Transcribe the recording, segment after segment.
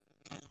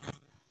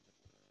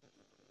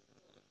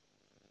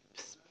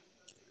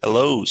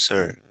Hello,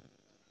 sir.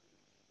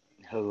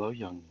 Hello,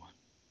 young one.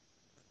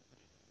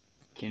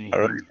 Can you All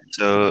hear right. me?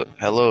 So,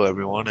 hello,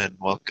 everyone, and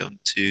welcome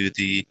to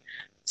the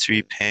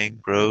Three Pang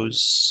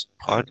Bros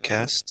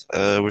podcast.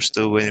 We're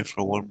still waiting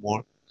for one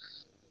more,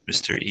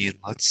 Mr. Ian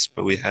Lutz,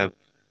 but we have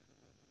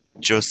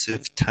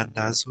Joseph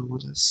Tandazo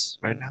with us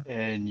right now.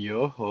 And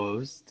your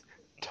host,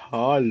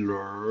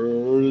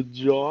 Tyler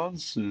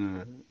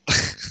Johnson.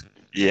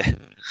 Yeah.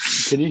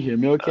 Can you hear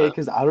me okay? Uh,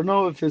 Because I don't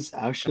know if it's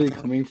actually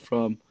coming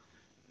from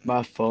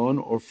my phone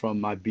or from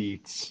my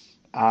beats.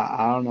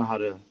 I don't know how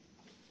to.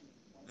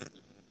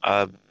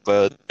 uh,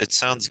 but it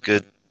sounds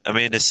good. I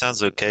mean, it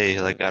sounds okay.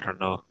 Like, I don't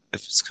know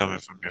if it's coming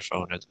from your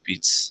phone or the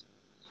beats.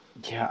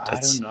 Yeah, I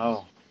don't That's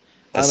know.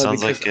 I that don't know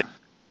sounds because. like it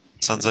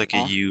sounds like a Huh?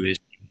 you.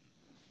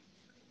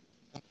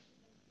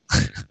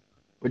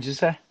 What'd you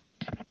say?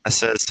 I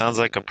said it sounds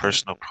like a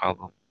personal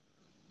problem.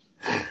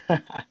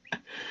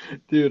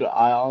 Dude,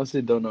 I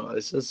honestly don't know.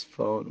 It's just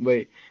phone.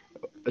 Wait,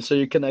 so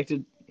you're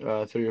connected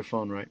through your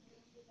phone, right?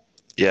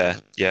 Yeah,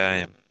 yeah, I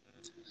am.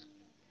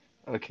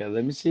 Okay,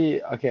 let me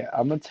see. Okay,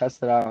 I'm gonna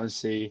test it out and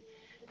see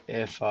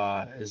if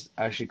it's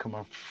actually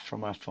coming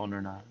from my phone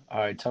or not. All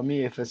right, tell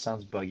me if it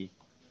sounds buggy.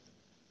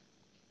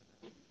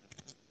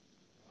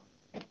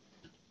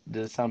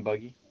 Does it sound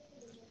buggy?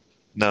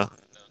 No,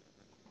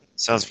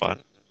 sounds fine.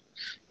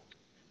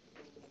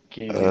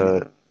 Can you hear me?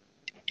 Uh,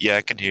 yeah,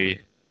 I can hear you.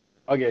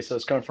 Okay, so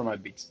it's coming from my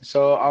beats.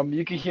 So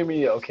you can hear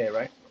me okay,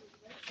 right?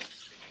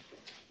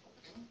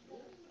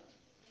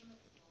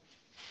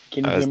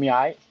 Can you Uh, hear me?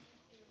 I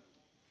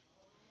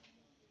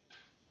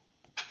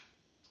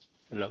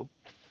hello,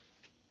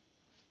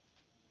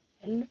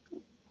 hello,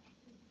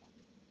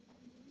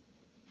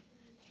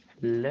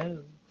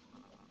 hello.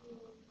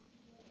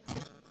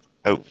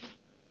 oh,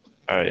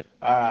 all right.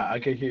 I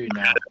can hear you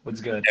now.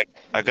 What's good?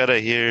 I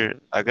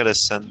gotta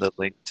send the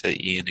link to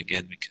Ian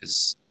again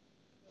because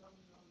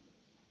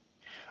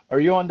Are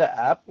you on the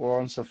app or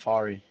on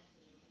Safari?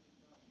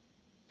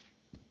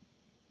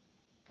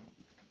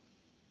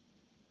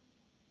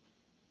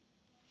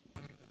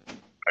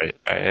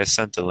 I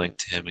sent the link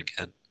to him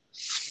again.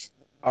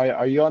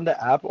 Are you on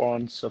the app or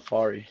on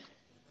Safari?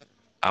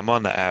 I'm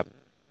on the app.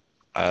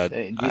 Uh,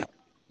 Do I,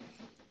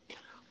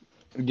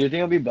 do you think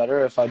it'll be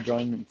better if I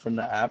join from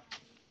the app?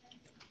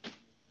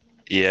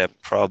 yeah,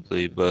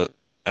 probably, but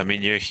I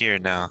mean, you're here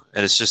now,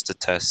 and it's just a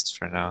test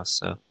for now.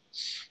 So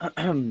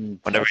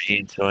whenever Testing,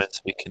 Ian test.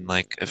 joins, we can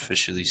like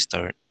officially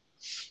start.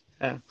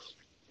 Yeah.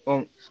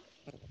 Well,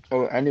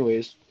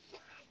 anyways,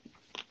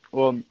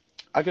 well,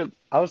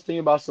 I was thinking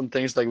about some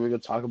things like we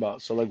could talk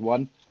about. So like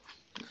one.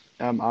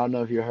 I don't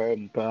know if you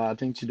heard, but I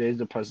think today's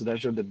the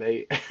presidential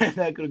debate.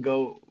 That could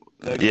go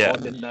like Yeah. all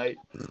midnight.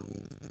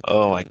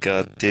 Oh my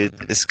God, dude,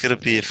 it's gonna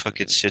be a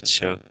fucking shit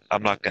show.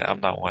 I'm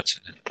not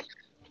watching it.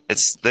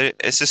 It's there.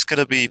 It's just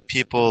gonna be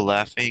people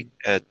laughing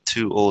at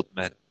two old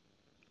men.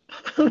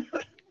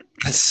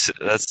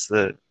 That's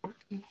the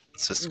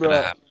that's what's gonna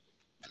Bro, happen.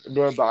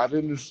 bro,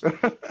 Biden is,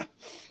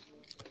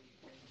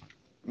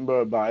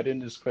 bro,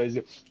 Biden is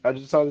crazy. I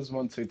just saw this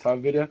one TikTok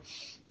video.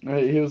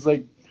 He was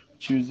like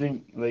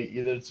choosing like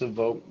either to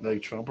vote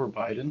like Trump or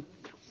Biden,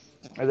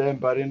 and then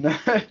Biden,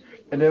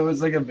 and it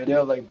was like a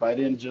video of, like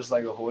Biden just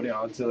like holding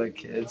on to like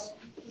kids.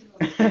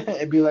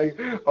 It'd be like,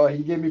 oh,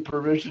 he gave me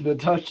permission to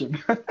touch him.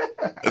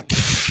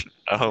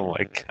 Oh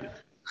my God.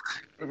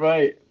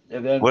 Right.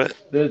 And then What?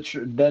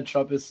 then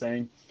Trump is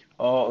saying,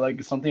 oh,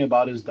 like something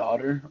about his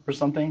daughter or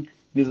something.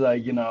 He's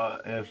like,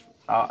 if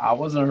I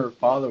wasn't her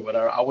father,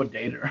 whatever, I would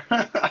date her.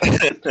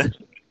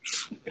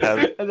 How,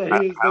 And then how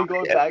he was like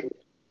going we back,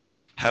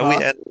 how we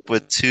huh? end up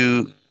with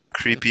two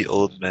creepy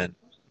old men,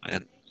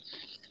 man.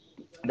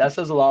 That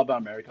says a lot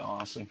about America,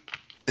 honestly.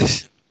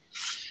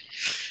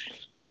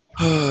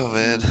 Oh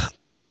man. Mm.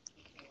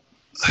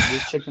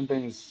 This chicken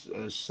thing is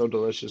so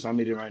delicious. I'm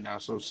eating right now,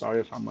 so sorry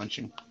if I'm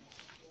munching.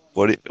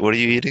 What are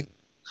you eating?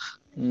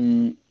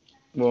 Mm,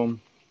 well,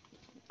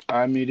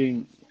 I'm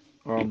eating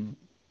um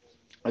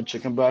a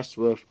chicken breast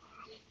with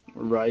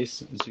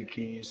rice,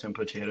 zucchinis, and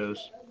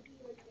potatoes.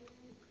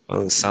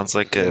 Oh, it sounds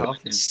like Pretty a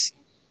healthy.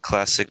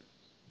 classic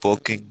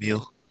bulking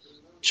meal.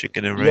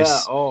 Chicken and Yeah,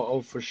 rice.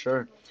 oh, for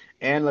sure.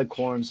 And like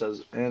corn,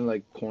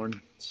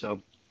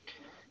 so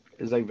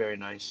it's like very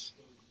nice.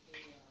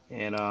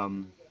 And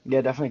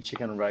yeah, definitely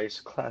chicken and rice,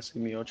 classic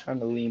meal. Trying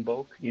to lean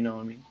bulk, you know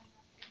what I mean?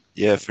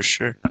 Yeah, for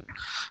sure.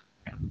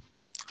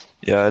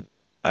 Yeah,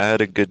 I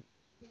had a good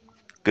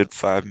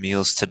 5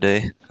 meals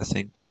today, I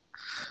think.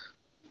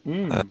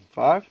 Uh,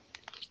 Five?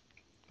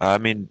 I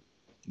mean,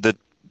 the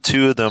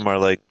two of them are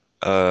like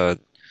uh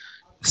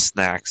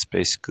snacks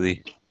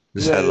basically.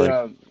 Just Yeah, had like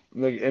yeah,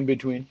 like in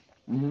between.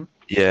 Hmm.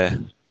 yeah,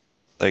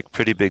 like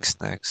pretty big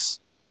snacks.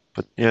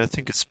 But yeah, I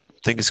think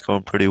it's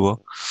going pretty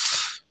well.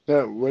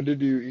 Yeah, what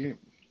did you eat?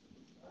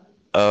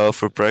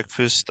 For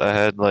breakfast I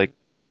had like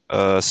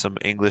some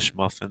English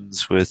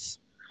muffins with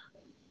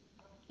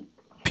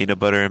peanut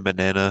butter and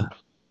banana,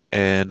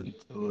 and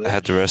I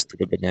had the Delish. rest of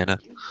the banana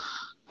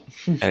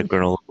and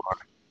granola bar.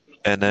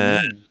 And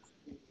then Mm.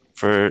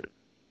 for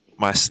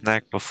my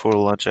snack before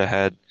lunch I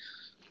had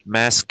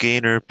Mass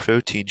Gainer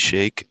protein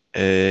shake,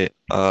 a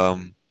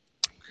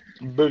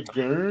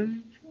Burger.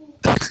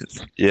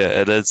 yeah,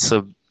 and then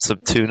some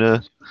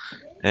tuna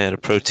and a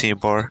protein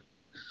bar.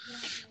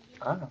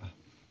 Ah,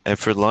 And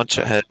for lunch,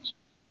 I had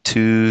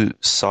two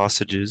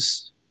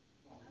sausages,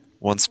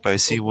 one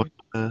spicy,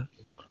 okay.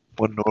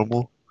 one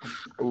normal.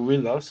 We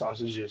love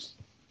sausages.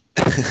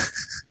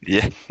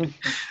 Yeah,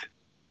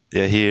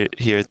 yeah.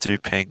 Here at Three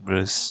Pang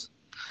Bros.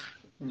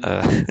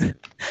 Uh,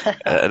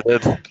 and then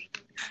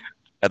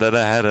and then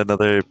I had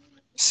another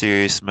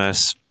serious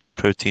mass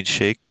protein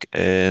shake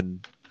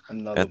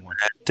Another and one.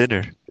 I had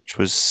dinner, which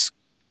was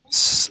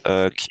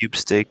cube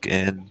steak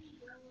and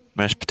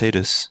mashed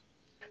potatoes.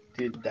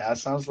 Dude, that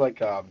sounds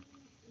like a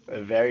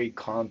very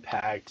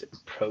compact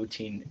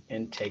protein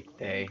intake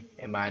day,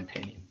 in my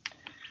opinion.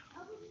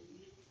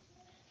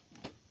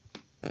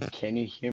 Can you hear